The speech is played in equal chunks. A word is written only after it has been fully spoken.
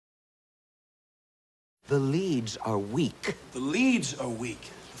The leads are weak. The leads are weak.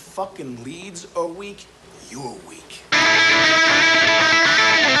 The fucking leads are weak. You're weak.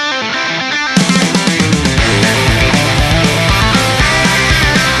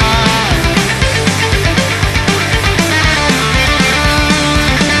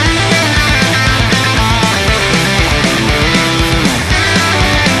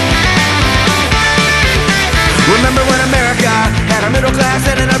 Remember when America had a middle class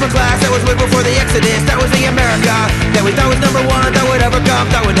and an upper class? That was way before the Exodus. That was the America that we thought was number one, that would ever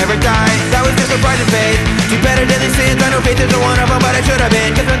come, that would never die. That was just a pride and faith. Too better than these sins. I know faith isn't one of them, but I should have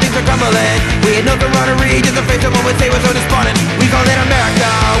been. Cause when things are crumbling, we had no camaraderie, just to face the moment, say was so despondent. We called it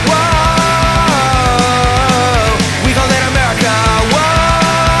America. Whoa. We called it America. Whoa.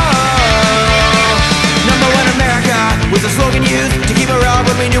 Number one America was a slogan used to keep morale,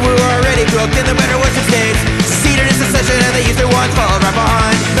 but we knew we were already cooked in the better Western states. Seceded in secession and the Eastern ones followed right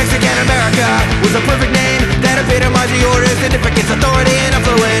behind. Mexican America was a perfect name that epitomized the order, significance, authority, and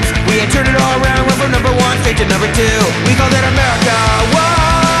influence. We had turned it all around, went from number one straight to number two. We called it America. Whoa.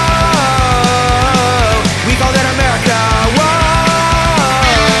 We called it America. Whoa.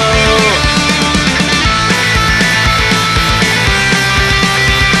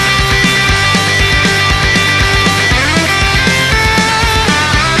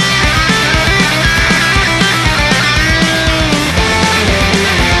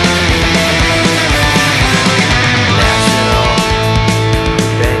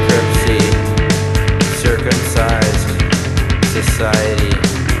 Society,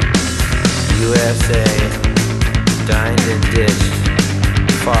 USA, dined and ditched,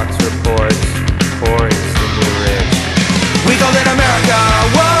 Fox reports, Corey